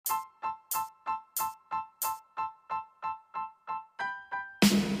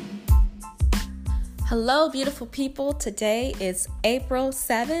Hello, beautiful people. Today is April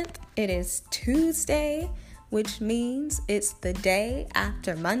 7th. It is Tuesday, which means it's the day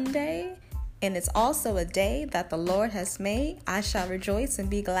after Monday. And it's also a day that the Lord has made. I shall rejoice and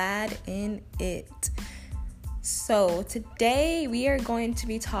be glad in it. So today we are going to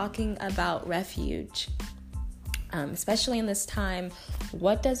be talking about refuge. Especially in this time,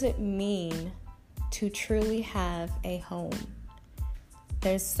 what does it mean to truly have a home?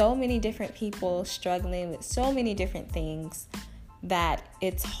 There's so many different people struggling with so many different things that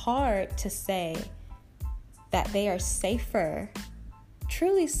it's hard to say that they are safer,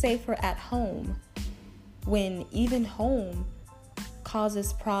 truly safer at home, when even home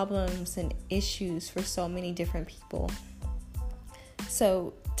causes problems and issues for so many different people.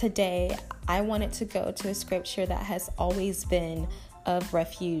 So today, I wanted to go to a scripture that has always been of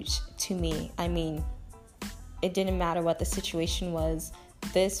refuge to me. I mean, it didn't matter what the situation was.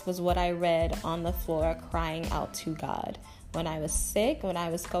 This was what I read on the floor crying out to God. When I was sick, when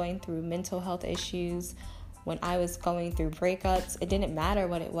I was going through mental health issues, when I was going through breakups, it didn't matter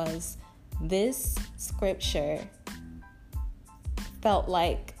what it was. This scripture felt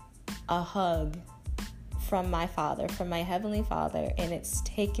like a hug from my Father, from my Heavenly Father, and it's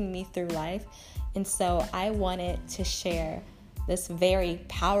taken me through life. And so I wanted to share this very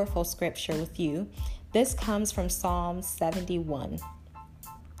powerful scripture with you. This comes from Psalm 71.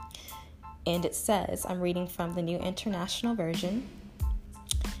 And it says, I'm reading from the New International Version.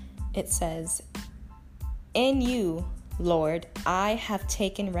 It says, "In you, Lord, I have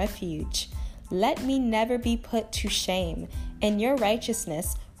taken refuge. Let me never be put to shame. In your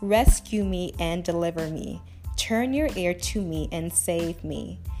righteousness, rescue me and deliver me. Turn your ear to me and save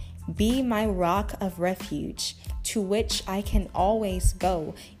me. Be my rock of refuge, to which I can always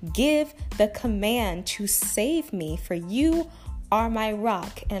go. Give the command to save me, for you are my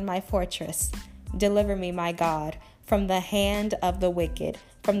rock and my fortress. Deliver me, my God, from the hand of the wicked,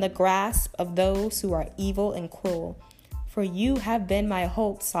 from the grasp of those who are evil and cruel. For you have been my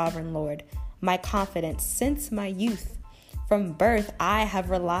hope, sovereign Lord, my confidence since my youth. From birth I have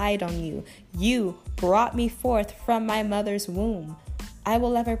relied on you. You brought me forth from my mother's womb. I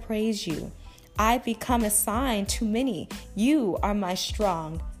will ever praise you. I've become a sign to many. You are my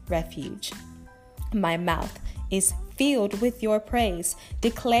strong refuge. My mouth is filled with your praise,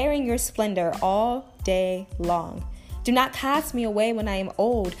 declaring your splendor all day long. Do not cast me away when I am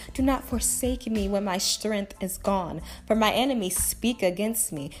old. Do not forsake me when my strength is gone. For my enemies speak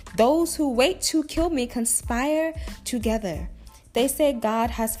against me. Those who wait to kill me conspire together. They say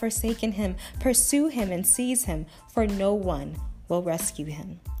God has forsaken him. Pursue him and seize him, for no one will rescue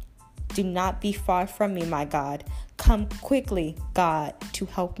him. Do not be far from me, my God. Come quickly, God, to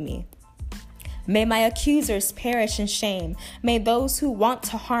help me. May my accusers perish in shame. May those who want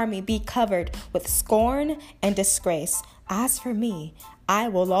to harm me be covered with scorn and disgrace. As for me, I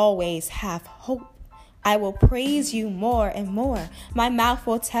will always have hope. I will praise you more and more. My mouth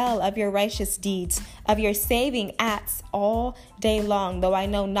will tell of your righteous deeds, of your saving acts all day long, though I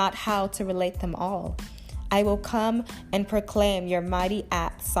know not how to relate them all. I will come and proclaim your mighty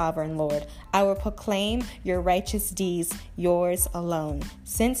acts, sovereign Lord. I will proclaim your righteous deeds, yours alone.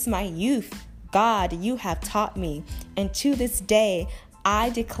 Since my youth, God, you have taught me, and to this day I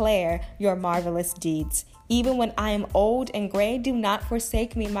declare your marvelous deeds. Even when I am old and gray, do not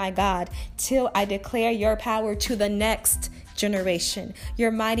forsake me, my God, till I declare your power to the next generation,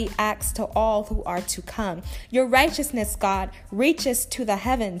 your mighty acts to all who are to come. Your righteousness, God, reaches to the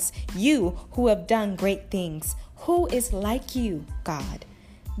heavens, you who have done great things. Who is like you, God?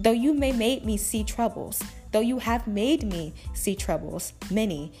 Though you may make me see troubles, though you have made me see troubles,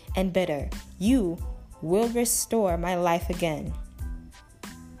 many and bitter, you will restore my life again.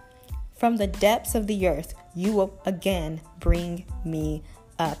 From the depths of the earth, you will again bring me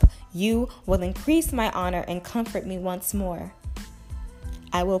up. You will increase my honor and comfort me once more.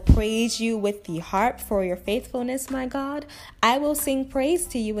 I will praise you with the harp for your faithfulness, my God. I will sing praise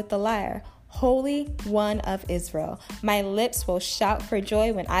to you with the lyre, Holy One of Israel. My lips will shout for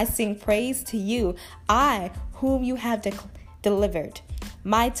joy when I sing praise to you, I whom you have delivered.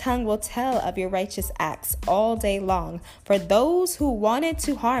 My tongue will tell of your righteous acts all day long, for those who wanted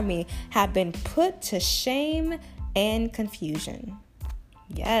to harm me have been put to shame and confusion.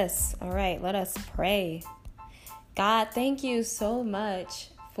 Yes, all right, let us pray. God, thank you so much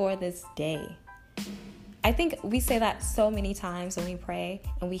for this day. I think we say that so many times when we pray,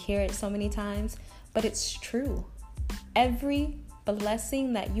 and we hear it so many times, but it's true. Every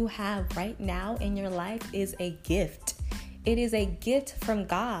blessing that you have right now in your life is a gift. It is a gift from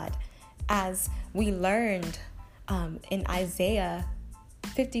God. As we learned in Isaiah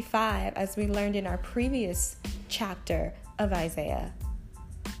 55, as we learned in our previous chapter of Isaiah,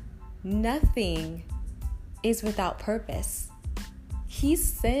 nothing is without purpose. He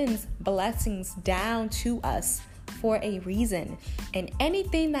sends blessings down to us for a reason. And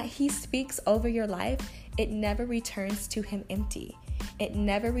anything that he speaks over your life, it never returns to him empty. It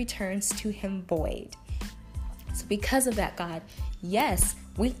never returns to him void. So because of that, God, yes,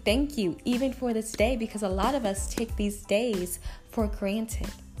 we thank you even for this day, because a lot of us take these days for granted.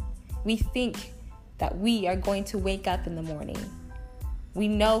 We think that we are going to wake up in the morning. We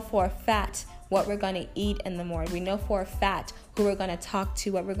know for a fact what we're going to eat in the morning. We know for a fact who we're going to talk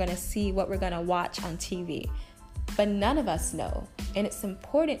to, what we're going to see, what we're going to watch on TV. But none of us know. And it's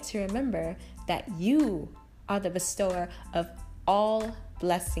important to remember that you are the bestower of all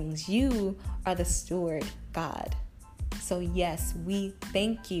blessings. You are the steward, God. So yes, we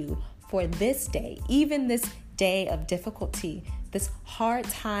thank you for this day, even this day of difficulty, this hard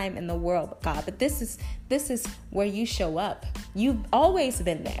time in the world, God. But this is where you show up. You've always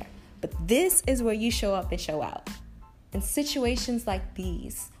been there, but this is where you show up and show out. In situations like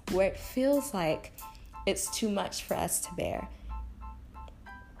these, where it feels like it's too much for us to bear,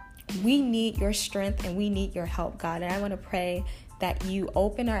 we need your strength and we need your help, God. And I want to pray that you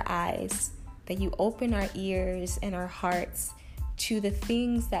open our eyes, that you open our ears and our hearts to the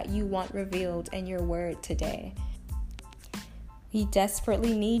things that you want revealed in your word today. We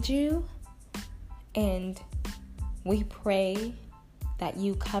desperately need you, and we pray that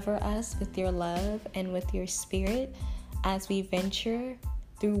you cover us with your love and with your spirit as we venture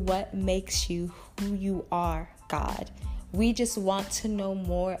through what makes you who you are, God. We just want to know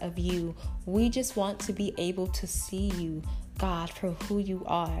more of you. We just want to be able to see you, God, for who you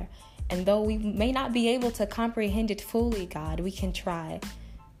are. And though we may not be able to comprehend it fully, God, we can try.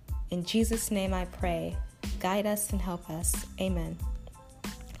 In Jesus' name I pray. Guide us and help us. Amen.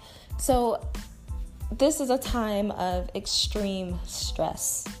 So this is a time of extreme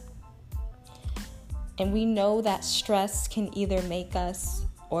stress. And we know that stress can either make us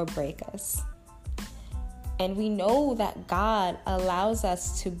or break us. And we know that God allows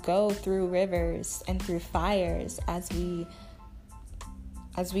us to go through rivers and through fires as we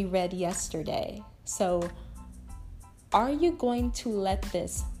read yesterday. So are you going to let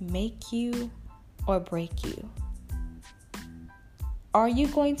this make you or break you? Are you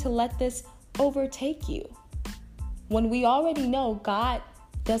going to let this overtake you? When we already know God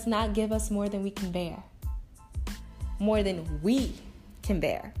does not give us more than we can bear. More than we can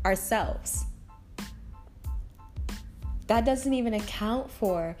bear ourselves. That doesn't even account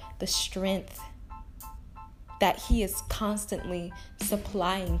for the strength that he is constantly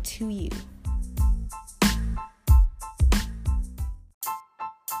supplying to you.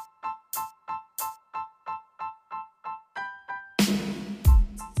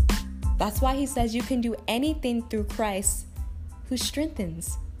 That's why he says you can do anything through Christ who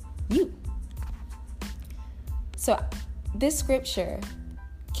strengthens you. So this scripture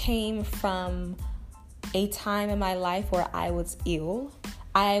came from a time in my life where I was ill.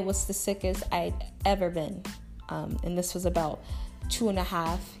 I was the sickest I'd ever been. And this was about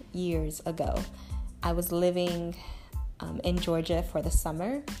 2.5 years ago. I was living in Georgia for the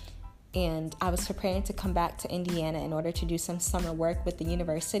summer, and I was preparing to come back to Indiana in order to do some summer work with the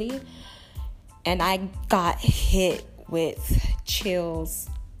university. And I got hit with chills,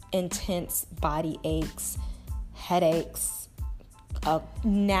 intense body aches, headaches, a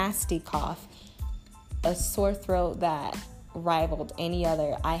nasty cough, a sore throat that rivaled any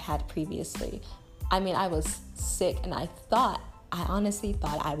other I had previously. I mean, I was sick, and I honestly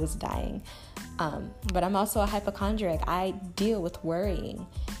thought I was dying. But I'm also a hypochondriac. I deal with worrying.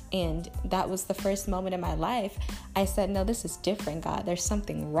 And that was the first moment in my life I said, no, this is different, God. There's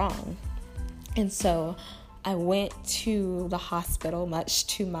something wrong. And so I went to the hospital, much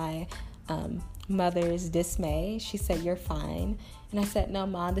to my mother's dismay. She said, you're fine. And I said, no,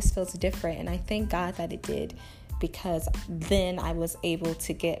 Mom, this feels different. And I thank God that it did, because then I was able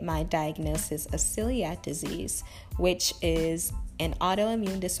to get my diagnosis of celiac disease, which is an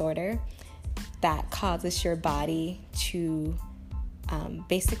autoimmune disorder that causes your body to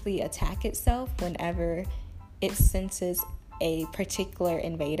basically attack itself whenever it senses a particular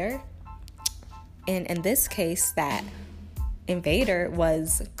invader. And in this case, that invader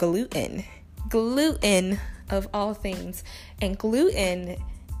was gluten. Gluten, of all things. And gluten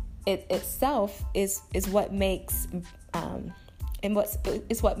itself is what makes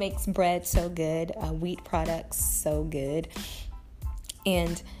what makes bread so good, wheat products so good.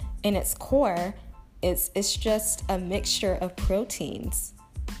 And in its core, it's just a mixture of proteins.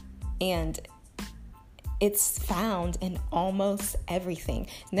 And it's found in almost everything.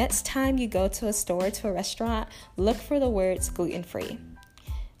 Next time you go to a store, to a restaurant, look for the words gluten-free,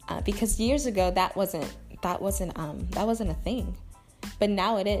 because years ago that wasn't a thing, but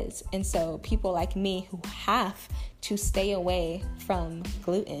now it is. And so people like me who have to stay away from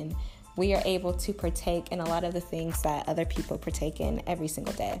gluten, we are able to partake in a lot of the things that other people partake in every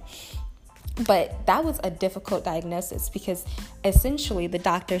single day. But that was a difficult diagnosis, because essentially the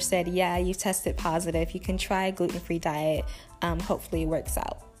doctor said, yeah, you tested positive. You can try a gluten-free diet. Hopefully it works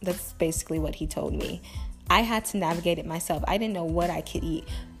out. That's basically what he told me. I had to navigate it myself. I didn't know what I could eat,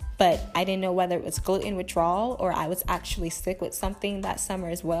 but I didn't know whether it was gluten withdrawal or I was actually sick with something that summer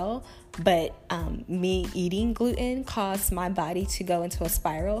as well. But me eating gluten caused my body to go into a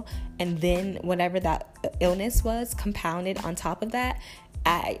spiral. And then whatever that illness was compounded on top of that,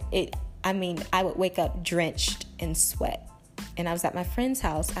 I would wake up drenched in sweat. And I was at my friend's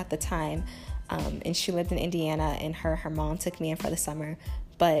house at the time, and she lived in Indiana, and her mom took me in for the summer.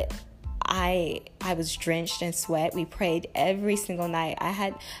 But I was drenched in sweat. We prayed every single night.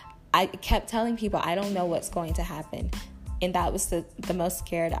 I kept telling people, I don't know what's going to happen. And that was the most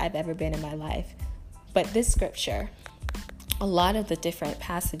scared I've ever been in my life. But this scripture, a lot of the different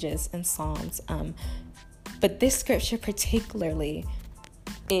passages in Psalms, but this scripture particularly,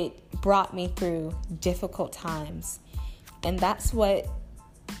 it brought me through difficult times. And that's what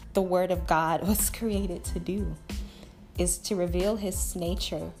the Word of God was created to do, is to reveal His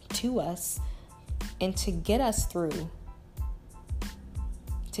nature to us and to get us through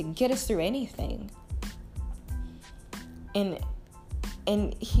anything.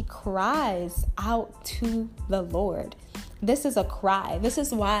 And He cries out to the Lord. This is a cry. This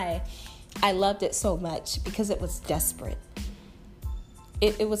is why I loved it so much, because it was desperate.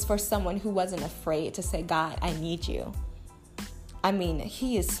 It was for someone who wasn't afraid to say, God, I need you. I mean,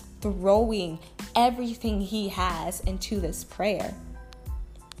 he is throwing everything he has into this prayer.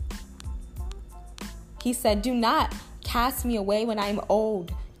 He said, do not cast me away when I am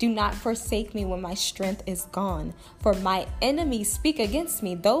old. Do not forsake me when my strength is gone. For my enemies speak against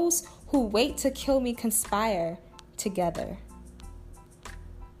me. Those who wait to kill me conspire together.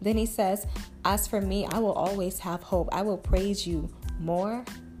 Then he says, as for me, I will always have hope. I will praise you more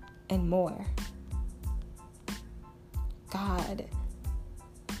and more. God.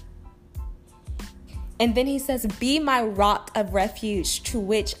 And then he says, be my rock of refuge to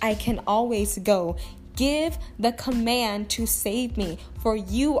which I can always go. Give the command to save me, for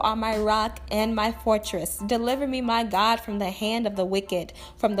you are my rock and my fortress. Deliver me, my God, from the hand of the wicked,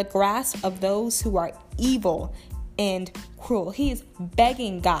 from the grasp of those who are evil and cruel. He is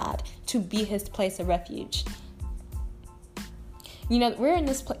begging God to be his place of refuge. You know, we're in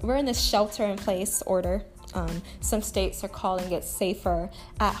this shelter in place order. Some states are calling it safer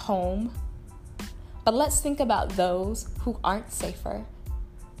at home. But let's think about those who aren't safer.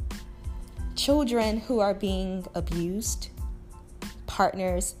 Children who are being abused,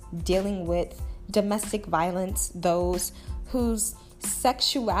 partners dealing with domestic violence, those whose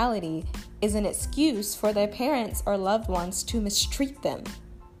sexuality is an excuse for their parents or loved ones to mistreat them.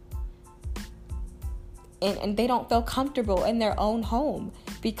 And they don't feel comfortable in their own home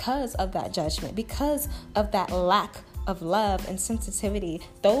because of that judgment, because of that lack of love and sensitivity.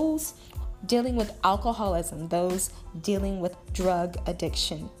 Those dealing with alcoholism, those dealing with drug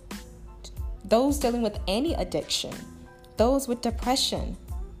addiction, those dealing with any addiction, those with depression.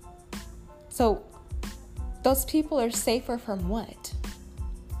 So those people are safer from what?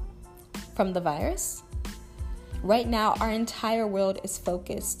 From the virus? Right now, our entire world is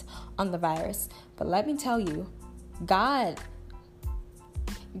focused on the virus. But let me tell you, God's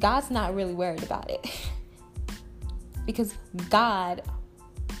not really worried about it. Because God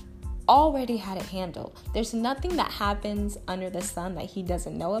already had it handled. There's nothing that happens under the sun that he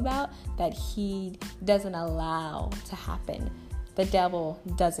doesn't know about, that he doesn't allow to happen. The devil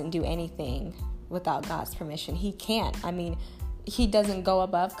doesn't do anything without God's permission. He can't. I mean, he doesn't go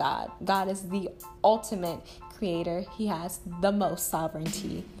above God. God is the ultimate creator. He has the most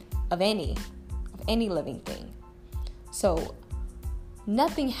sovereignty of any living thing. So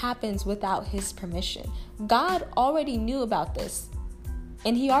nothing happens without his permission. God already knew about this.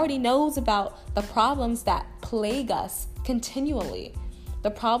 And he already knows about the problems that plague us continually,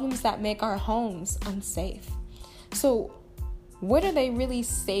 the problems that make our homes unsafe. So what are they really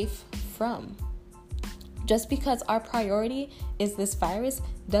safe from? Just because our priority is this virus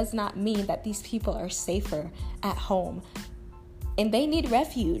does not mean that these people are safer at home. And they need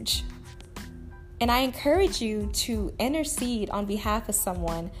refuge. And I encourage you to intercede on behalf of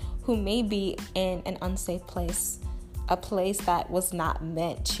someone who may be in an unsafe place, a place that was not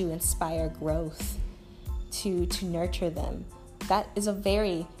meant to inspire growth. to nurture them. That is a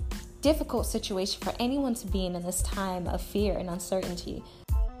very difficult situation for anyone to be in this time of fear and uncertainty.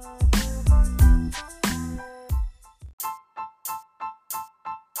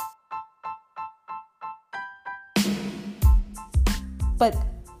 But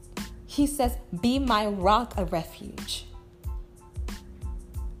he says, be my rock of refuge.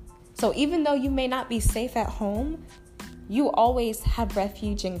 So even though you may not be safe at home, you always have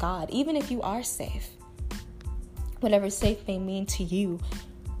refuge in God, even if you are safe. Whatever safe may mean to you,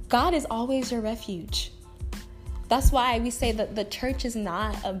 God is always your refuge. That's why we say that the church is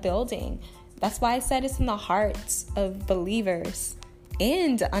not a building. That's why I said it's in the hearts of believers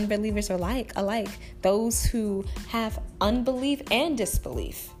and unbelievers alike. Those who have unbelief and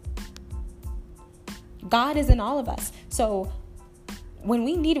disbelief. God is in all of us. So when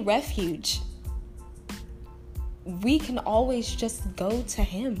we need refuge, we can always just go to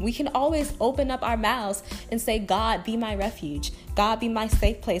him. We can always open up our mouths and say, God, be my refuge. God, be my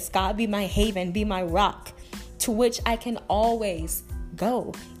safe place. God, be my haven. Be my rock, to which I can always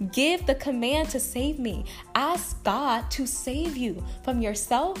go. Give the command to save me. Ask God to save you from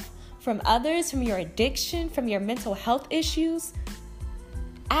yourself, from others, from your addiction, from your mental health issues.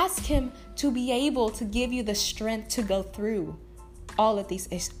 Ask him to be able to give you the strength to go through all of these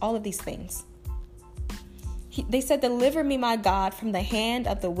things. They said, deliver me, my God, from the hand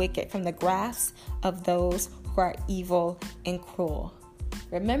of the wicked, from the grasp of those who are evil and cruel.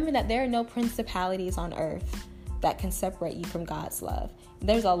 Remember that there are no principalities on earth that can separate you from God's love.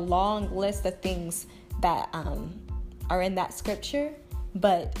 There's a long list of things that are in that scripture,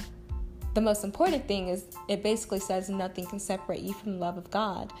 but the most important thing is it basically says nothing can separate you from the love of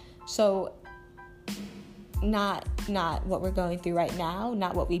God. So not what we're going through right now,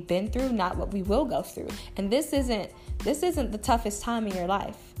 not what we've been through, not what we will go through. And this isn't the toughest time in your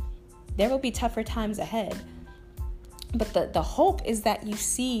life. There will be tougher times ahead. But the hope is that you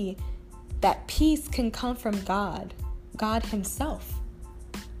see that peace can come from God himself.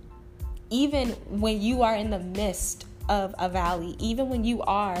 Even when you are in the midst of a valley, even when you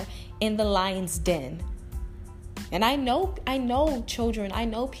are in the lion's den. And I know children, I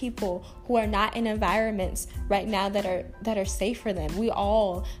know people who are not in environments right now that are safe for them. We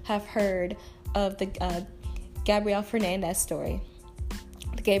all have heard of the Gabriel Fernandez story.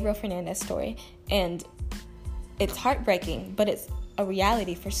 And it's heartbreaking, but it's a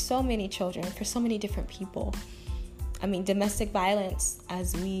reality for so many children, for so many different people. I mean, domestic violence,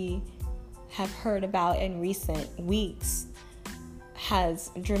 as we have heard about in recent weeks,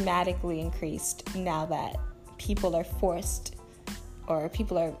 has dramatically increased now that people are forced, or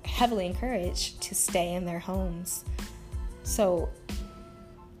people are heavily encouraged to stay in their homes. So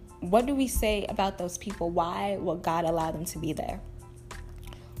what do we say about those people? Why will God allow them to be there?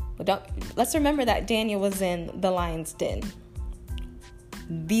 Let's remember that Daniel was in the lion's den.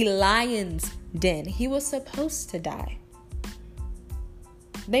 The lion's den. He was supposed to die.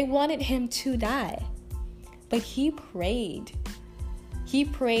 They wanted him to die. But he prayed. He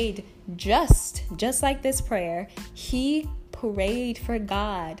prayed just like this prayer. He prayed for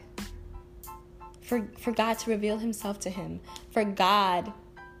God. For God to reveal himself to him. For God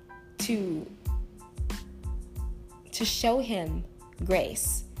to show him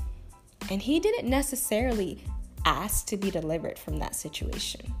grace. And he didn't necessarily ask to be delivered from that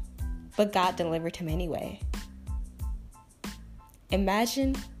situation. But God delivered him anyway.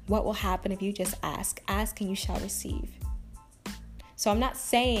 Imagine what will happen if you just ask. Ask and you shall receive. So I'm not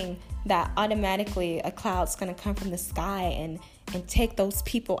saying that automatically a cloud's going to come from the sky and take those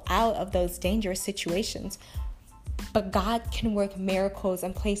people out of those dangerous situations. But God can work miracles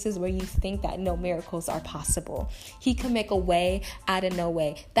in places where you think that no miracles are possible. He can make a way out of no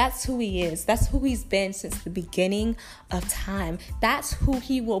way. That's who he is. That's who he's been since the beginning of time. That's who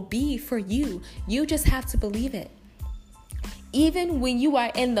he will be for you. You just have to believe it. Even when you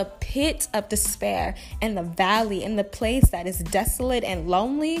are in the pit of despair, in the valley, in the place that is desolate and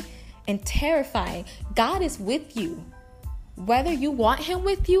lonely and terrifying, God is with you. Whether you want him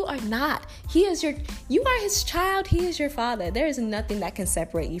with you or not, you are his child. He is your father. There is nothing that can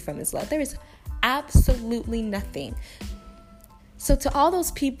separate you from his love. There is absolutely nothing. So to all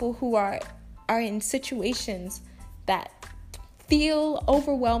those people who are in situations that feel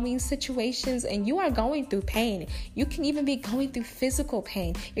overwhelming situations, and you are going through pain, you can even be going through physical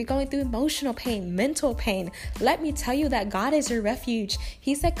pain, you're going through emotional pain, mental pain, let me tell you that God is your refuge.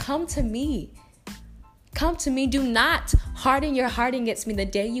 He said, come to me. Come to me. Do not harden your heart against me. The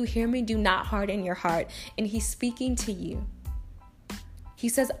day you hear me, do not harden your heart. And he's speaking to you. He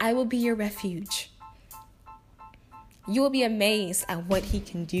says, I will be your refuge. You will be amazed at what he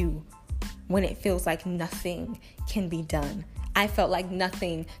can do when it feels like nothing can be done. I felt like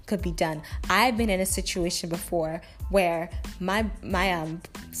nothing could be done. I've been in a situation before where my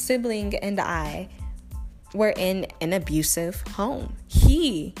sibling and I were in an abusive home.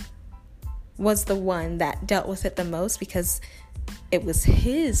 He was the one that dealt with it the most because it was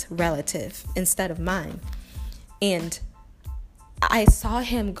his relative instead of mine. And I saw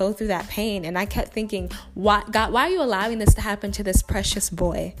him go through that pain, and I kept thinking, why are you allowing this to happen to this precious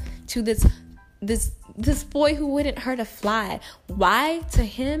boy, to this boy who wouldn't hurt a fly? Why to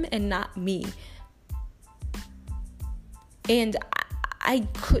him and not me? And I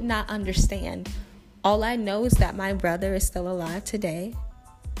could not understand. All I know is that my brother is still alive today.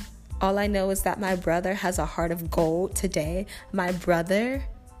 All I know is that my brother has a heart of gold today. My brother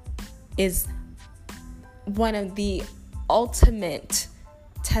is one of the ultimate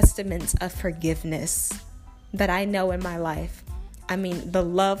testaments of forgiveness that I know in my life. I mean, the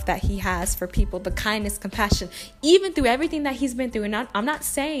love that he has for people, the kindness, compassion, even through everything that he's been through. And I'm not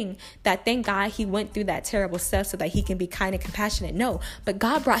saying that thank God he went through that terrible stuff so that he can be kind and compassionate. No, but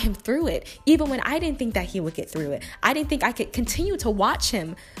God brought him through it. Even when I didn't think that he would get through it. I didn't think I could continue to watch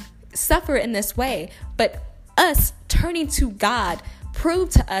him suffer in this way. But us turning to God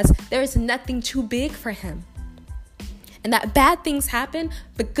proved to us there is nothing too big for him. And that bad things happen,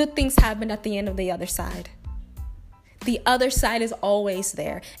 but good things happen at the end of the other side. The other side is always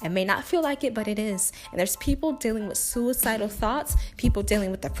there. It may not feel like it, but it is. And there's people dealing with suicidal thoughts, people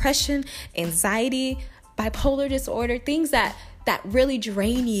dealing with depression, anxiety, bipolar disorder, things that really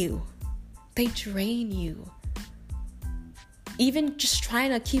drain you. They drain you. Even just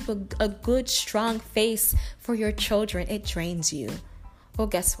trying to keep a good, strong face for your children, it drains you. Well,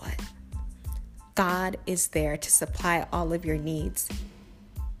 guess what? God is there to supply all of your needs.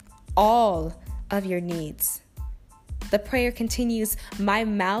 All of your needs. The prayer continues, my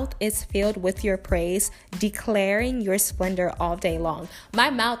mouth is filled with your praise, declaring your splendor all day long. My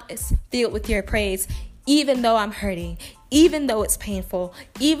mouth is filled with your praise, even though I'm hurting, even though it's painful,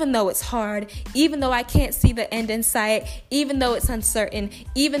 even though it's hard, even though I can't see the end in sight, even though it's uncertain,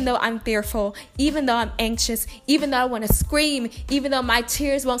 even though I'm fearful, even though I'm anxious, even though I want to scream, even though my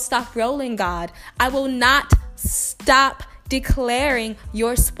tears won't stop rolling, God, I will not stop declaring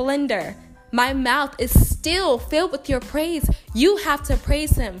your splendor. My mouth is still filled with your praise. You have to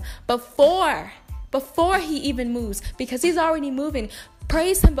praise him before he even moves, because he's already moving.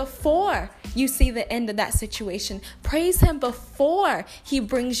 Praise him before you see the end of that situation. Praise him before he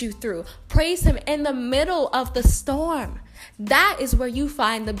brings you through. Praise him in the middle of the storm. That is where you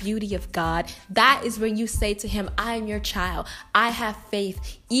find the beauty of God. That is when you say to him, I am your child. I have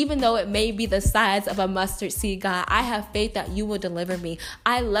faith. Even though it may be the size of a mustard seed, God, I have faith that you will deliver me.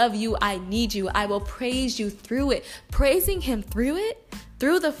 I love you. I need you. I will praise you through it. Praising him through it,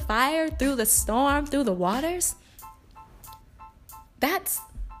 through the fire, through the storm, through the waters. That's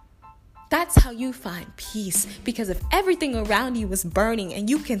how you find peace. Because if everything around you is burning and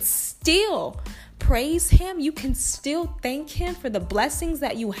you can still praise him, you can still thank him for the blessings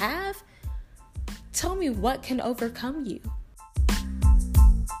that you have, tell me what can overcome you.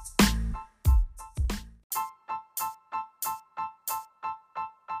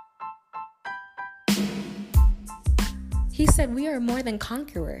 He said we are more than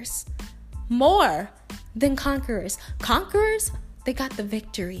conquerors. More than conquerors. Conquerors, they got the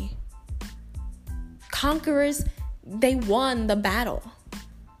victory. Conquerors, they won the battle.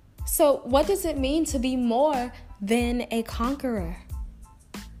 So what does it mean to be more than a conqueror?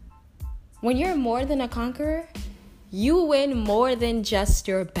 When you're more than a conqueror, you win more than just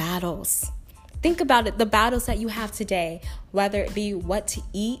your battles. Think about it, the battles that you have today, whether it be what to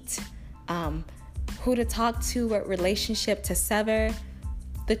eat, who to talk to, what relationship to sever,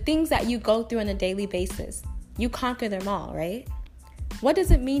 the things that you go through on a daily basis. You conquer them all, right? What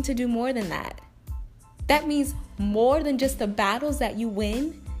does it mean to do more than that? That means more than just the battles that you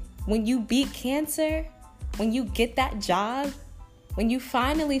win. When you beat cancer, when you get that job, when you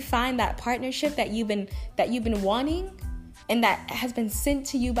finally find that partnership that you've been wanting and that has been sent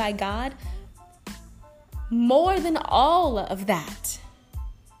to you by God, more than all of that,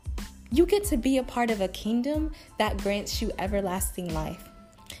 you get to be a part of a kingdom that grants you everlasting life,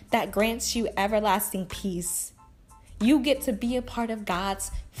 that grants you everlasting peace. You get to be a part of God's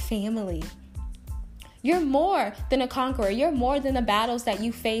family. You're more than a conqueror. You're more than the battles that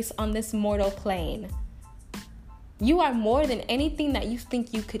you face on this mortal plane. You are more than anything that you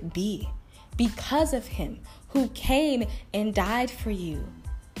think you could be because of him who came and died for you.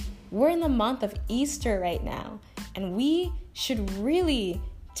 We're in the month of Easter right now, and we should really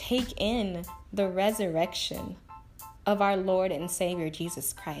take in the resurrection of our Lord and Savior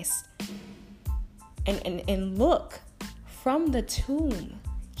Jesus Christ. And look, from the tomb,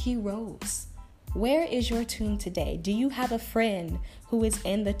 he rose. Where is your tomb today? Do you have a friend who is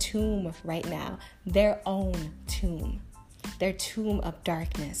in the tomb right now? Their own tomb. Their tomb of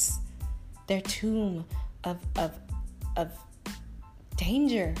darkness. Their tomb of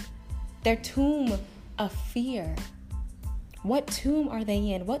danger. Their tomb of fear. What tomb are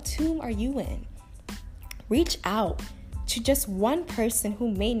they in? What tomb are you in? Reach out to just one person who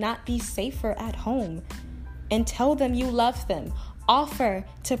may not be safer at home and tell them you love them. Offer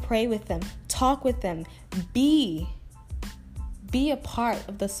to pray with them. Talk with them. Be a part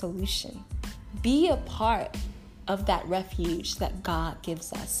of the solution. Be a part of that refuge that God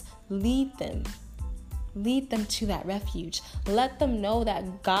gives us. Lead them. Lead them to that refuge. Let them know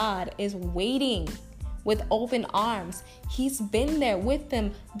that God is waiting with open arms. He's been there with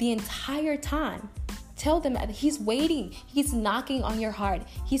them the entire time. Tell them that he's waiting. He's knocking on your heart.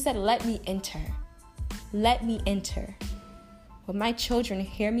 He said, let me enter. Let me enter. When my children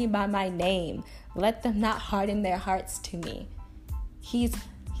hear me by my name, let them not harden their hearts to me. He's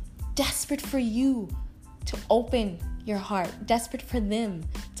desperate for you to open your heart, desperate for them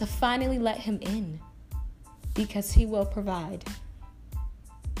to finally let him in, because he will provide.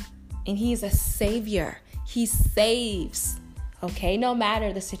 And he is a savior. He saves, okay? No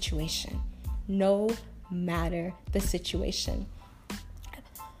matter the situation. No matter the situation.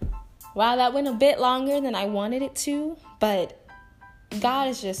 Wow, that went a bit longer than I wanted it to, but God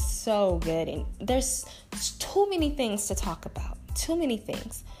is just so good, and there's too many things to talk about, too many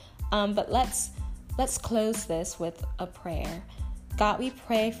things. But let's close this with a prayer. God, we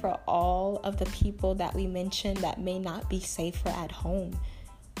pray for all of the people that we mentioned that may not be safer at home.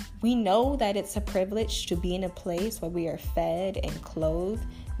 We know that it's a privilege to be in a place where we are fed and clothed.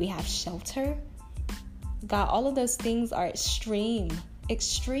 We have shelter. God, all of those things are extreme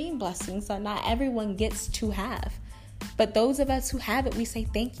blessings that not everyone gets to have. But those of us who have it, we say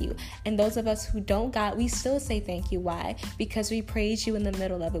thank you. And those of us who don't, God, we still say thank you. Why? Because we praise you in the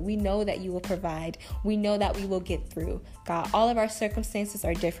middle of it. We know that you will provide. We know that we will get through. God, all of our circumstances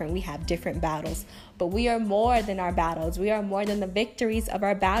are different. We have different battles. But we are more than our battles. We are more than the victories of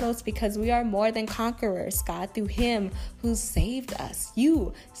our battles, because we are more than conquerors, God, through him who saved us.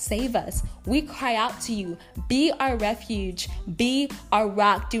 You save us. We cry out to you. Be our refuge. Be our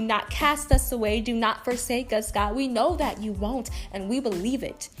rock. Do not cast us away. Do not forsake us, God. We know that you won't, and we believe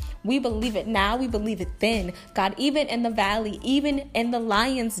it. We believe it now. We believe it then. God, even in the valley, even in the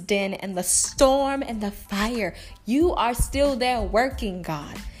lion's den and the storm and the fire, you are still there working,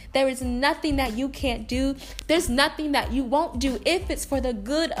 God. There is nothing that you can't do. There's nothing that you won't do if it's for the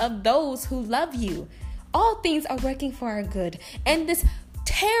good of those who love you. All things are working for our good. And this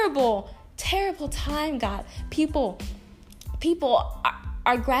terrible, terrible time, God, people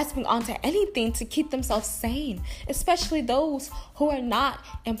are grasping onto anything to keep themselves sane, especially those who are not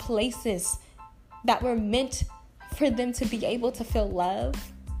in places that were meant for them to be able to feel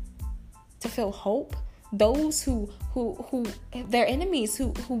love, to feel hope. Those who their enemies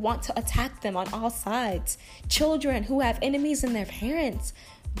who want to attack them on all sides. Children who have enemies in their parents,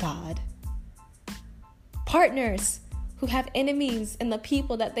 God. Partners who have enemies in the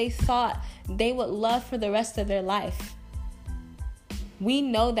people that they thought they would love for the rest of their life. We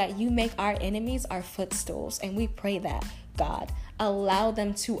know that you make our enemies our footstools, and we pray that, God, allow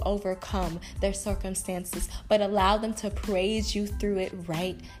them to overcome their circumstances, but allow them to praise you through it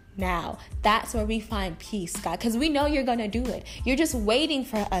right now. That's where we find peace, God, because we know you're going to do it. You're just waiting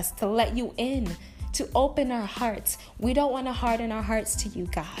for us to let you in, to open our hearts. We don't want to harden our hearts to you,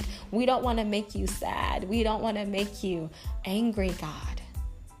 God. We don't want to make you sad. We don't want to make you angry, God.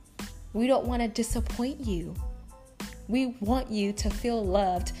 We don't want to disappoint you. We want you to feel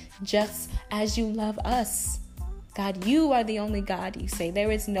loved just as you love us. God, you are the only God. You say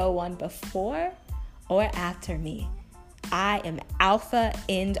there is no one before or after me. I am Alpha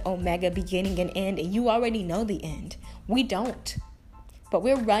and Omega, beginning and end, and you already know the end. We don't. But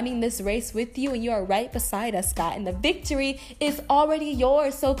we're running this race with you, and you are right beside us, God. And the victory is already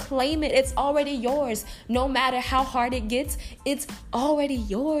yours, so claim it. It's already yours. No matter how hard it gets, it's already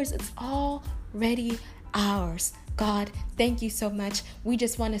yours. It's already ours. God, thank you so much. We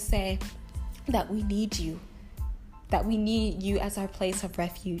just want to say that we need you. That we need you as our place of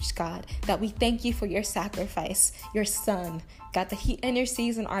refuge, God. That we thank you for your sacrifice, your son. God, that he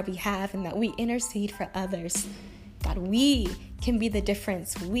intercedes on our behalf and that we intercede for others. God, we can be the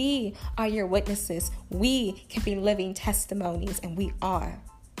difference. We are your witnesses. We can be living testimonies, and we are.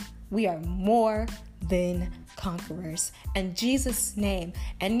 We are more than conquerors. In Jesus' name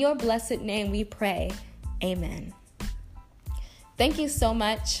and your blessed name we pray. Amen. Thank you so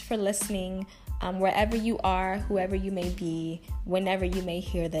much for listening. Wherever you are, whoever you may be, whenever you may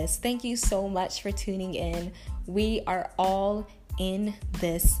hear this, thank you so much for tuning in. We are all in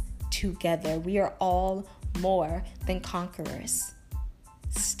this together. We are all more than conquerors.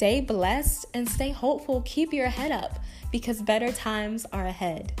 Stay blessed and stay hopeful. Keep your head up because better times are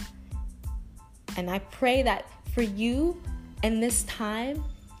ahead. And I pray that for you in this time,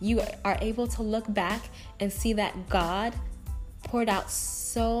 you are able to look back and see that God poured out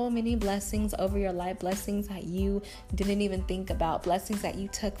so many blessings over your life, blessings that you didn't even think about, blessings that you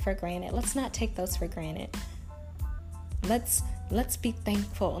took for granted. Let's not take those for granted. Let's be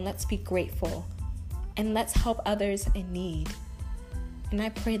thankful and let's be grateful and let's help others in need. And I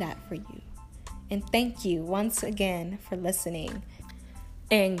pray that for you. And thank you once again for listening.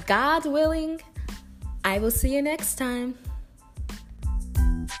 And God willing, I will see you next time.